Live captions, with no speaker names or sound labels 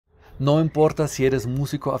No importa si eres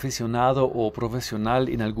músico aficionado o profesional,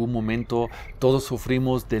 en algún momento todos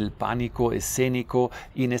sufrimos del pánico escénico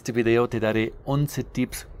y en este video te daré 11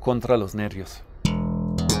 tips contra los nervios.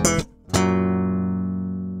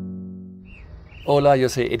 Hola, yo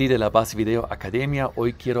soy Eddie de la Base Video Academia.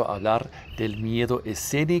 Hoy quiero hablar del miedo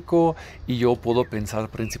escénico y yo puedo pensar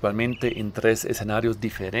principalmente en 3 escenarios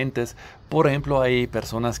diferentes. Por ejemplo, hay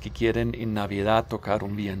personas que quieren en Navidad tocar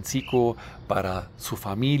un villancico para su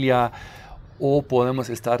familia, o podemos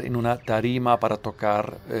estar en una tarima para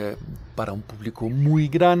tocar para un público muy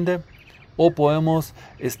grande, o podemos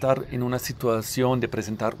estar en una situación de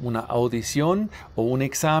presentar una audición o un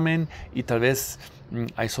examen y tal vez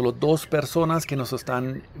hay solo 2 personas que nos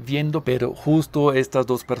están viendo, pero justo estas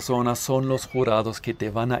 2 personas son los jurados que te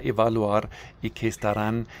van a evaluar y que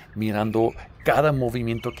estarán mirando cada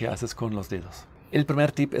movimiento que haces con los dedos. El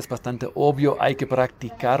primer tip es bastante obvio, hay que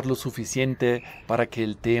practicar lo suficiente para que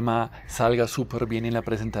el tema salga súper bien en la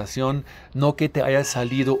presentación, no que te haya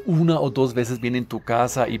salido 1 o 2 veces bien en tu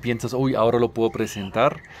casa y piensas, uy, ahora lo puedo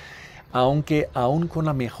presentar. Aunque aún con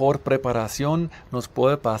la mejor preparación nos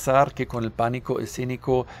puede pasar que con el pánico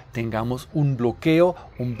escénico tengamos un bloqueo,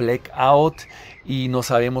 un blackout y no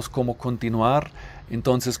sabemos cómo continuar.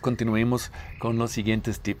 Entonces continuemos con los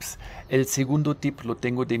siguientes tips. El segundo tip lo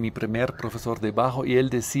tengo de mi primer profesor de bajo y él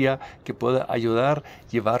decía que puede ayudar a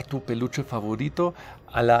llevar tu peluche favorito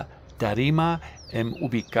a la tarima,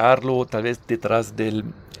 ubicarlo tal vez detrás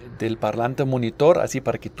del parlante monitor, así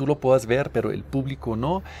para que tú lo puedas ver, pero el público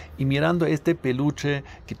no. Y mirando este peluche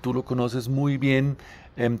que tú lo conoces muy bien,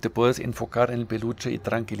 te puedes enfocar en el peluche y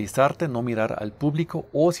tranquilizarte, no mirar al público.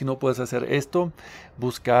 O si no puedes hacer esto,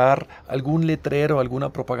 buscar algún letrero,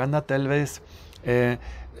 alguna propaganda tal vez,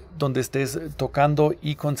 donde estés tocando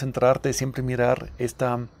y concentrarte, siempre mirar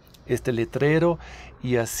este letrero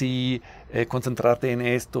y así concentrarte en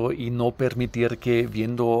esto y no permitir que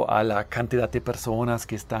viendo a la cantidad de personas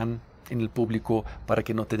que están en el público para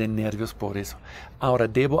que no te den nervios por eso. Ahora,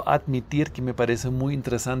 debo admitir que me parece muy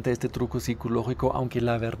interesante este truco psicológico, aunque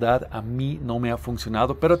la verdad a mí no me ha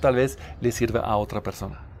funcionado, pero tal vez le sirva a otra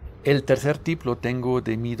persona. El tercer tip lo tengo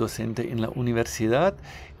de mi docente en la universidad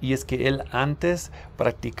y es que él antes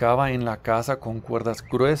practicaba en la casa con cuerdas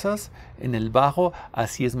gruesas en el bajo,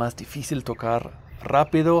 así es más difícil tocar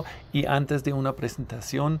rápido, y antes de una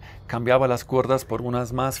presentación cambiaba las cuerdas por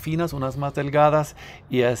unas más finas, unas más delgadas,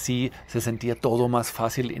 y así se sentía todo más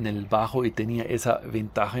fácil en el bajo y tenía esa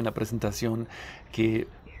ventaja en la presentación que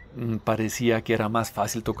parecía que era más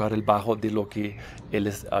fácil tocar el bajo de lo que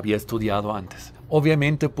él había estudiado antes.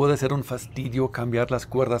 Obviamente puede ser un fastidio cambiar las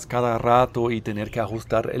cuerdas cada rato y tener que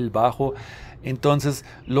ajustar el bajo. Entonces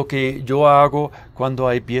lo que yo hago cuando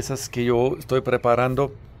hay piezas que yo estoy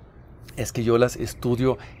preparando es que yo las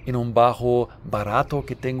estudio en un bajo barato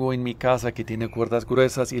que tengo en mi casa, que tiene cuerdas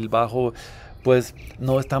gruesas, y el bajo pues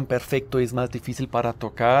no es tan perfecto, es más difícil para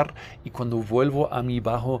tocar, y cuando vuelvo a mi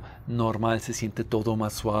bajo normal se siente todo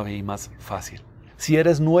más suave y más fácil. Si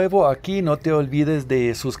eres nuevo aquí, no te olvides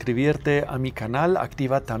de suscribirte a mi canal,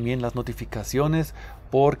 activa también las notificaciones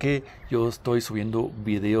porque yo estoy subiendo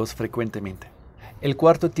videos frecuentemente. El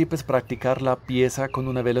cuarto tip es practicar la pieza con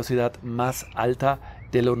una velocidad más alta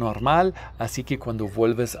de lo normal, así que cuando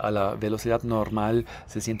vuelves a la velocidad normal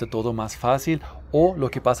se siente todo más fácil. O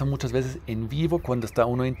lo que pasa muchas veces en vivo cuando está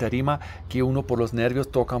uno en tarima, que uno por los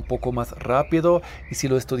nervios toca un poco más rápido, y si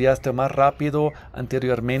lo estudiaste más rápido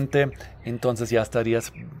anteriormente, entonces ya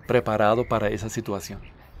estarías preparado para esa situación.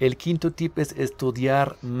 El quinto tip es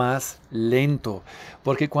estudiar más lento,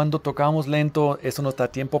 porque cuando tocamos lento eso nos da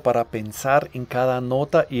tiempo para pensar en cada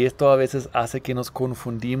nota y esto a veces hace que nos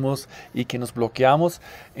confundimos y que nos bloqueamos.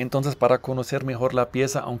 Entonces, para conocer mejor la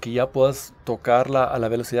pieza, aunque ya puedas tocarla a la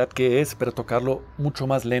velocidad que es, pero tocarlo mucho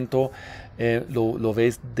más lento, lo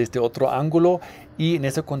ves desde otro ángulo, y en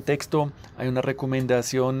ese contexto hay una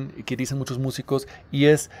recomendación que dicen muchos músicos y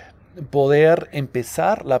es poder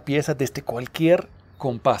empezar la pieza desde cualquier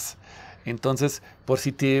compás. Entonces, por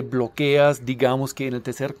si te bloqueas, digamos que en el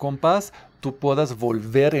tercer compás, tú puedas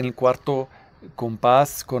volver en el cuarto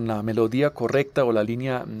compás con la melodía correcta o la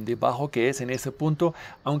línea de bajo que es en ese punto,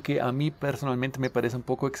 aunque a mí personalmente me parece un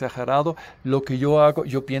poco exagerado. Lo que yo hago,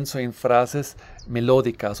 yo pienso en frases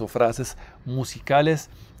melódicas o frases musicales,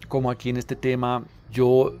 como aquí en este tema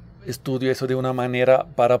yo estudio eso de una manera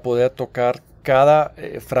para poder tocar cada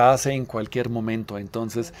frase en cualquier momento.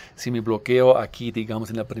 Entonces, si me bloqueo aquí,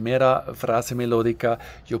 digamos, en la primera frase melódica,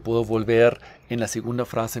 yo puedo volver en la segunda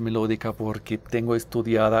frase melódica porque tengo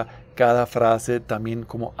estudiada cada frase también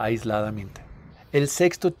como aisladamente. El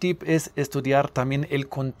sexto tip es estudiar también el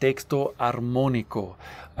contexto armónico.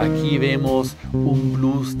 Aquí vemos un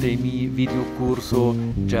blues de mi videocurso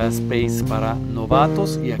Jazz Bass para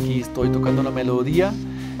novatos y aquí estoy tocando una melodía,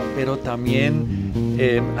 pero también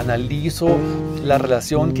analizo la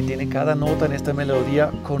relación que tiene cada nota en esta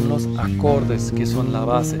melodía con los acordes que son la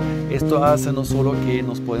base. Esto hace no solo que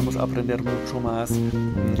nos podemos aprender mucho más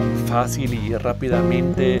fácil y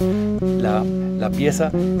rápidamente la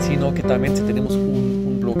pieza, sino que también si tenemos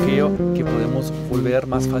un bloqueo que podemos volver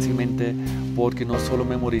más fácilmente, porque no solo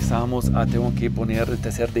memorizamos, tengo que poner el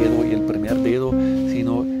tercer dedo y el primer dedo,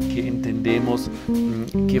 sino que entendemos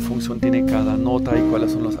qué función tiene cada nota y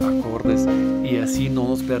cuáles son los acordes, y así no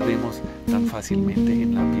nos perdemos tan fácilmente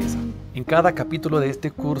en la pieza. En cada capítulo de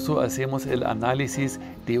este curso hacemos el análisis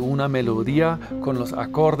de una melodía con los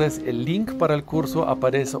acordes. El link para el curso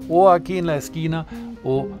aparece o aquí en la esquina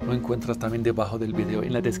o lo encuentras también debajo del video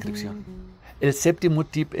en la descripción. El séptimo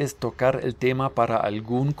tip es tocar el tema para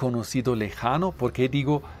algún conocido lejano. ¿Por qué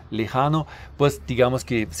digo lejano? Pues digamos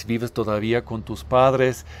que si vives todavía con tus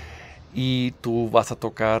padres y tú vas a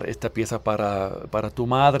tocar esta pieza para tu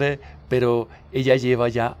madre, pero ella lleva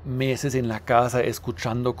ya meses en la casa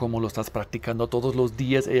escuchando cómo lo estás practicando todos los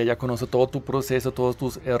días, ella ya conoce todo tu proceso, todos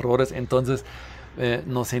tus errores, entonces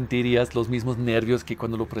no sentirías los mismos nervios que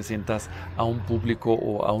cuando lo presentas a un público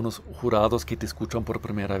o a unos jurados que te escuchan por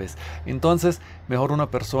primera vez. Entonces, mejor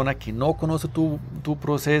una persona que no conoce tu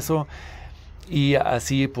proceso, y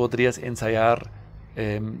así podrías ensayar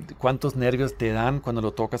cuántos nervios te dan cuando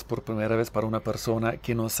lo tocas por primera vez para una persona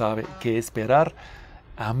que no sabe qué esperar.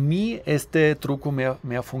 A mí este truco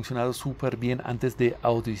me ha funcionado súper bien antes de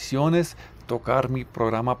audiciones, tocar mi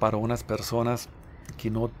programa para unas personas que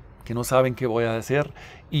no saben qué voy a hacer,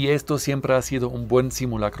 y esto siempre ha sido un buen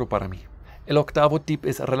simulacro para mí. El octavo tip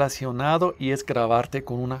es relacionado y es grabarte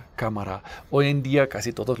con una cámara. Hoy en día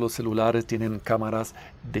casi todos los celulares tienen cámaras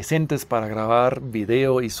decentes para grabar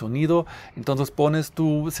video y sonido. Entonces pones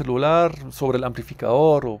tu celular sobre el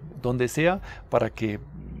amplificador o donde sea para que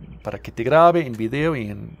te grabe en video y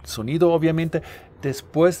en sonido, obviamente.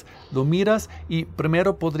 Después lo miras y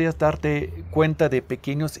primero podrías darte cuenta de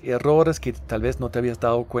pequeños errores que tal vez no te habías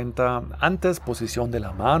dado cuenta antes, posición de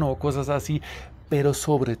la mano o cosas así. Pero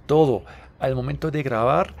sobre todo, al momento de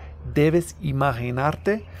grabar, debes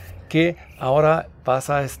imaginarte que ahora vas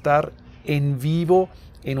a estar en vivo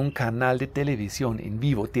en un canal de televisión, en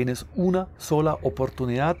vivo. Tienes una sola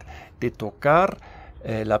oportunidad de tocar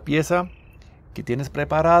la pieza que tienes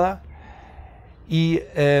preparada y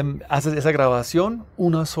haces esa grabación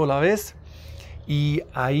una sola vez, y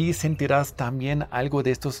ahí sentirás también algo de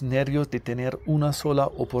estos nervios de tener una sola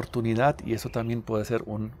oportunidad, y eso también puede ser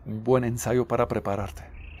un buen ensayo para prepararte.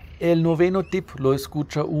 El noveno tip lo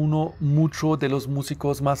escucha uno mucho de los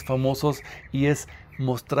músicos más famosos, y es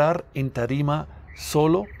mostrar en tarima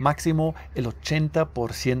solo máximo el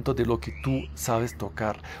 80% de lo que tú sabes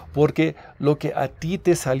tocar, porque lo que a ti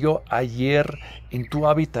te salió ayer en tu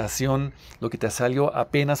habitación, lo que te salió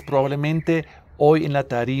apenas probablemente hoy en la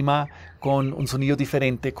tarima con un sonido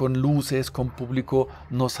diferente, con luces, con público,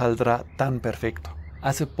 no saldrá tan perfecto.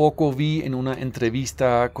 Hace poco vi en una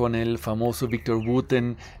entrevista con el famoso Victor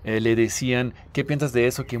Wooten, le decían, ¿qué piensas de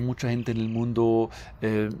eso? Que mucha gente en el mundo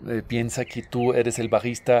piensa que tú eres el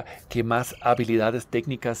bajista que más habilidades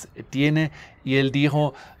técnicas tiene. Y él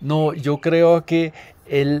dijo, no, yo creo que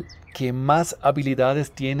el que más habilidades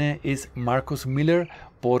tiene es Marcus Miller,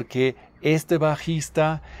 porque este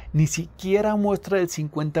bajista ni siquiera muestra el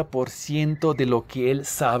 50% de lo que él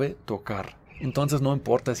sabe tocar. Entonces no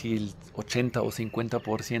importa si el 80 o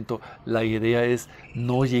 50%, la idea es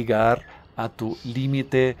no llegar a tu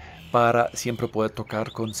límite para siempre poder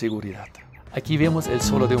tocar con seguridad. Aquí vemos el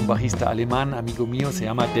solo de un bajista alemán, amigo mío, se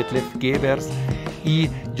llama Detlef Gebers, y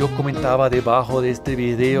yo comentaba debajo de este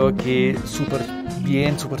video que súper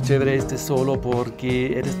bien, súper chévere este solo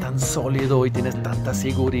porque eres tan sólido y tienes tanta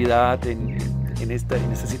seguridad en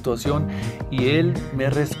esta situación, y él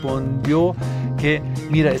me respondió que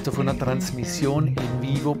mira, esto fue una transmisión en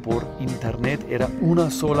vivo por internet, era una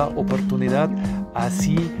sola oportunidad,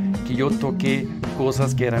 así que yo toqué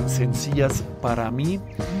cosas que eran sencillas para mí.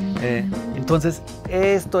 Entonces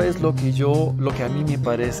esto es lo que a mí me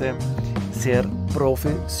parece ser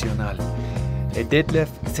profesional. Detlef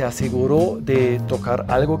se aseguró de tocar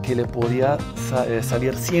algo que le podía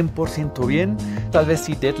salir 100% bien. Tal vez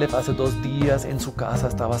si Detlef hace 2 días en su casa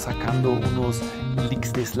estaba sacando unos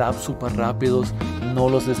licks de slap súper rápidos, no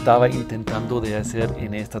los estaba intentando de hacer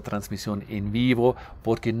en esta transmisión en vivo,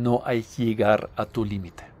 porque no hay que llegar a tu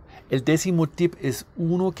límite. El 10º tip es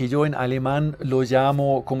uno que yo en alemán lo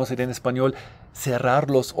llamo, ¿cómo sería en español? cerrar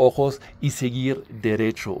los ojos y seguir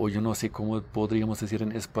derecho, o yo no sé cómo podríamos decir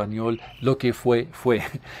en español, lo que fue, fue,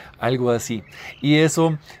 algo así. Y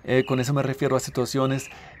eso, con eso me refiero a situaciones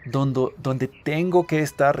donde tengo que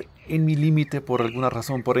estar en mi límite por alguna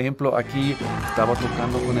razón. Por ejemplo, aquí estaba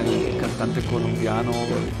tocando con el cantante colombiano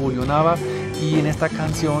Julio Nava, y en esta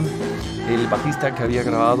canción el bajista que había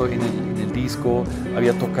grabado en el disco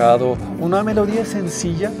había tocado una melodía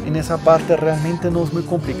sencilla. En esa parte realmente no es muy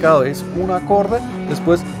complicado, es un acorde,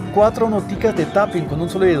 después 4 noticas de tapping con un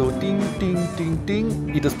solo dedo, ting, ting, ting,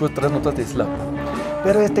 ting, y después 3 notas de slap.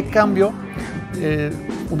 Pero este cambio,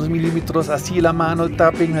 unos milímetros así la mano, el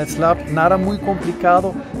tapping, el slap, nada muy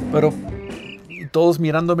complicado, pero todos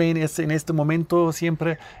mirándome en este momento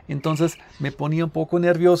siempre, entonces me ponía un poco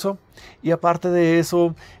nervioso. Y aparte de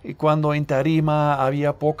eso, cuando en tarima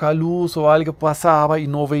había poca luz o algo pasaba y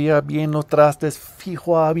no veía bien los trastes,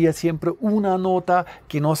 fijo, había siempre una nota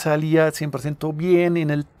que no salía 100% bien en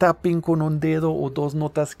el tapping con un dedo, o 2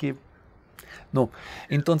 notas que no.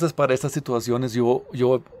 Entonces, para estas situaciones yo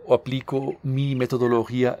aplico mi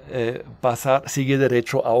metodología, sigue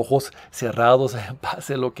derecho a ojos cerrados,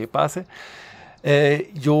 pase lo que pase.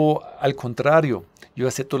 Yo, al contrario, yo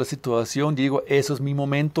acepto la situación, digo, eso es mi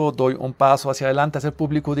momento, doy un paso hacia adelante hacia el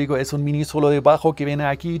público, digo, es un mini solo de bajo que viene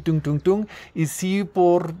aquí, tung, tung, tung, y si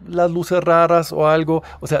por las luces raras o algo,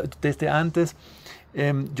 o sea, desde antes,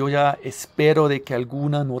 yo ya espero de que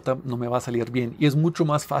alguna nota no me va a salir bien, y es mucho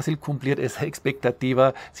más fácil cumplir esa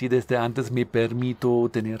expectativa si desde antes me permito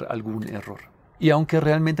tener algún error. Y aunque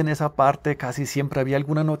realmente en esa parte casi siempre había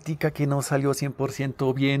alguna notica que no salió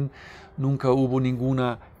 100% bien, nunca hubo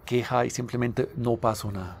ninguna queja y simplemente no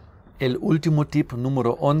pasó nada. El último tip,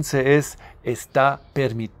 número 11, es: está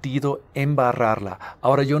permitido embarrarla.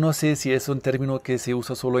 Ahora, yo no sé si es un término que se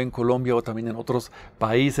usa solo en Colombia o también en otros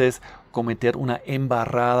países. Cometer una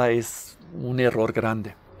embarrada es un error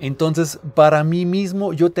grande. Entonces, para mí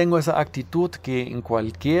mismo, yo tengo esa actitud que en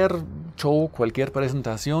cualquier show, cualquier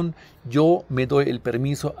presentación, yo me doy el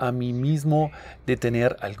permiso a mí mismo de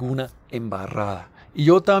tener alguna embarrada. Y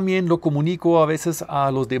yo también lo comunico a veces a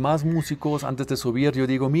los demás músicos antes de subir. Yo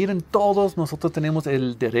digo, miren, todos nosotros tenemos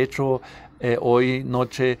el derecho hoy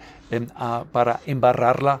noche para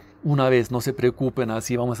embarrarla una vez, no se preocupen,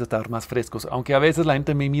 así vamos a estar más frescos. Aunque a veces la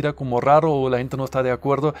gente me mira como raro o la gente no está de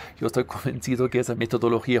acuerdo, yo estoy convencido que esa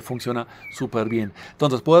metodología funciona súper bien.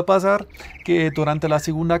 Entonces puede pasar que durante la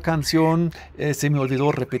segunda canción se me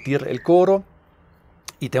olvidó repetir el coro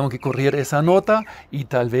y tengo que correr esa nota, y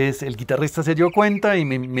tal vez el guitarrista se dio cuenta y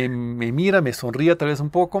me mira, me sonríe tal vez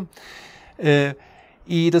un poco.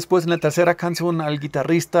 Y después en la tercera canción al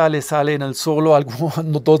guitarrista le sale en el solo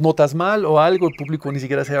 2 notas mal o algo, el público ni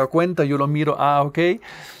siquiera se da cuenta, yo lo miro, ok.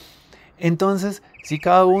 Entonces, si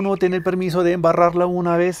cada uno tiene el permiso de embarrarla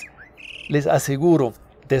una vez, les aseguro,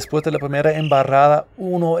 después de la primera embarrada,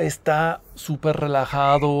 uno está súper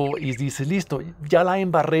relajado y dice, listo, ya la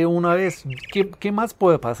embarré una vez, ¿qué más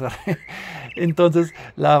puede pasar? Entonces,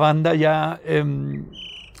 la banda ya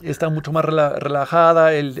está mucho más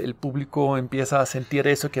relajada, el público empieza a sentir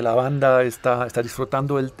eso, que la banda está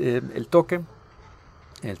disfrutando el toque.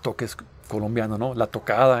 El toque es colombiano, ¿no? La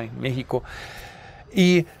tocada en México.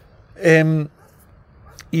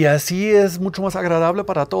 Y así es mucho más agradable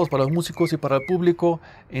para todos, para los músicos y para el público.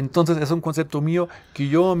 Entonces es un concepto mío que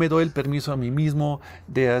yo me doy el permiso a mí mismo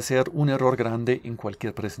de hacer un error grande en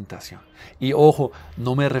cualquier presentación. Y ojo,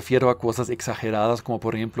 no me refiero a cosas exageradas como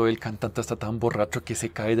por ejemplo el cantante está tan borracho que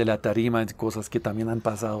se cae de la tarima, cosas que también han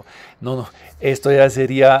pasado. No, esto ya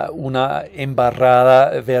sería una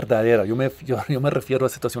embarrada verdadera. Yo me refiero a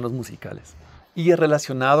situaciones musicales. Y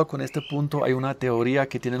relacionado con este punto hay una teoría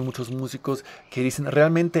que tienen muchos músicos que dicen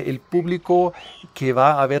realmente el público que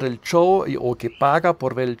va a ver el show o que paga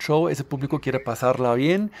por ver el show, ese público quiere pasarla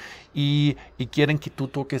bien y quieren que tú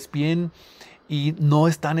toques bien y no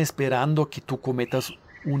están esperando que tú cometas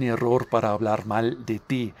un error para hablar mal de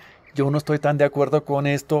ti. Yo no estoy tan de acuerdo con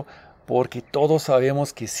esto porque todos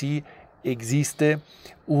sabemos que sí existe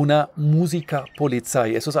una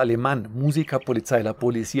Musikerpolizei, eso es alemán, Musikerpolizei, la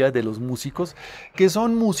policía de los músicos, que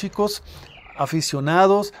son músicos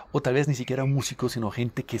aficionados o tal vez ni siquiera músicos, sino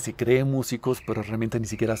gente que se cree músicos pero realmente ni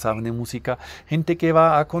siquiera saben de música, gente que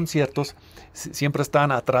va a conciertos, siempre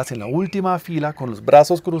están atrás en la última fila con los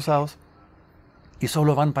brazos cruzados y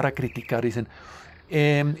solo van para criticar. Dicen,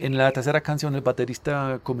 en la tercera canción el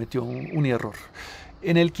baterista cometió un error.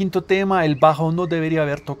 En el quinto tema, el bajo no debería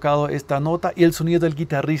haber tocado esta nota y el sonido del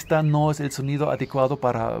guitarrista no es el sonido adecuado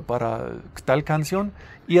para tal canción.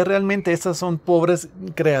 Y realmente estas son pobres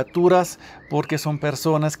criaturas porque son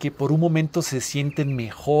personas que por un momento se sienten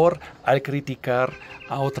mejor al criticar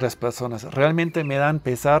a otras personas. Realmente me dan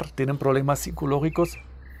pesar, tienen problemas psicológicos.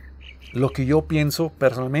 Lo que yo pienso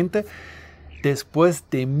personalmente, después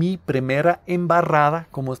de mi primera embarrada,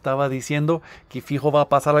 como estaba diciendo, que fijo va a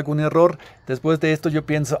pasar algún error, después de esto yo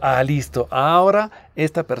pienso, listo, ahora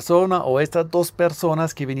esta persona o estas dos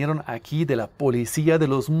personas que vinieron aquí de la policía de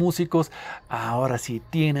los músicos, ahora sí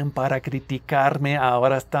tienen para criticarme,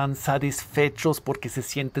 ahora están satisfechos porque se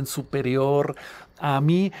sienten superior a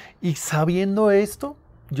mí. Y sabiendo esto,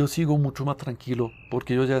 yo sigo mucho más tranquilo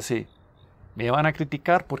porque yo ya sé, me van a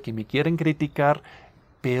criticar porque me quieren criticar,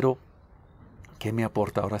 pero ¿qué me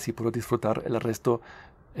aporta? Ahora sí puedo disfrutar el resto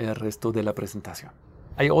de la presentación.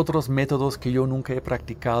 Hay otros métodos que yo nunca he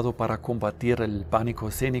practicado para combatir el pánico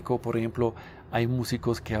escénico. Por ejemplo, hay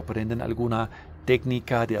músicos que aprenden alguna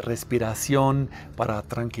técnica de respiración para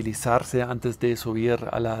tranquilizarse antes de subir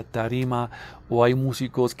a la tarima, o hay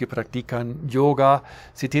músicos que practican yoga.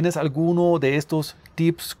 Si tienes alguno de estos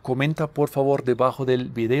tips, comenta por favor debajo del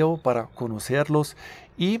video para conocerlos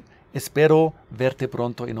y espero verte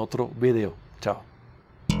pronto en otro video. Chao.